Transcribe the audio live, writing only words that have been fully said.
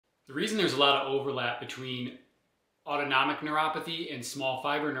The reason there's a lot of overlap between autonomic neuropathy and small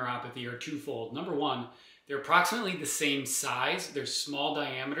fiber neuropathy are twofold. Number one, they're approximately the same size. They're small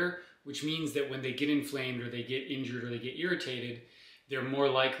diameter, which means that when they get inflamed or they get injured or they get irritated, they're more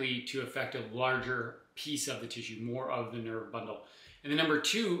likely to affect a larger piece of the tissue, more of the nerve bundle. And then number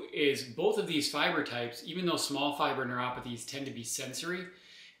two is both of these fiber types, even though small fiber neuropathies tend to be sensory,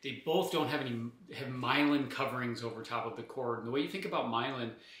 they both don't have myelin coverings over top of the cord. And the way you think about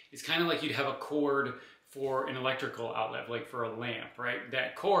myelin is kind of like you'd have a cord for an electrical outlet, like for a lamp, right?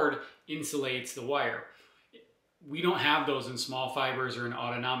 That cord insulates the wire. We don't have those in small fibers or in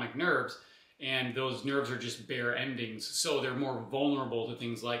autonomic nerves, and those nerves are just bare endings. So they're more vulnerable to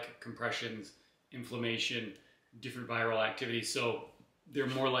things like compressions, inflammation, different viral activity. So they're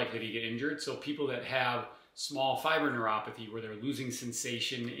more likely to get injured. So people that have small fiber neuropathy, where they're losing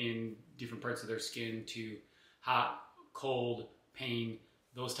sensation in different parts of their skin to hot, cold, pain,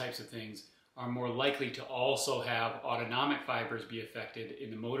 those types of things, are more likely to also have autonomic fibers be affected in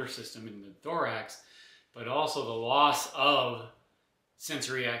the motor system in the thorax, but also the loss of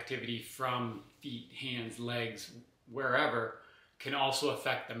sensory activity from feet, hands, legs, wherever, can also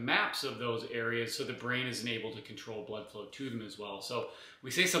affect the maps of those areas, so the brain isn't able to control blood flow to them as well. So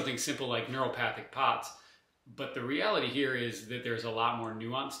we say something simple like neuropathic POTS, but the reality here is that there's a lot more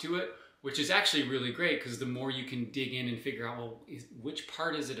nuance to it, which is actually really great, because the more you can dig in and figure out, well, which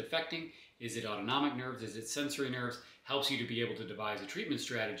part is it affecting? Is it autonomic nerves? Is it sensory nerves? Helps you to be able to devise a treatment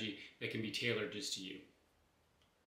strategy that can be tailored just to you.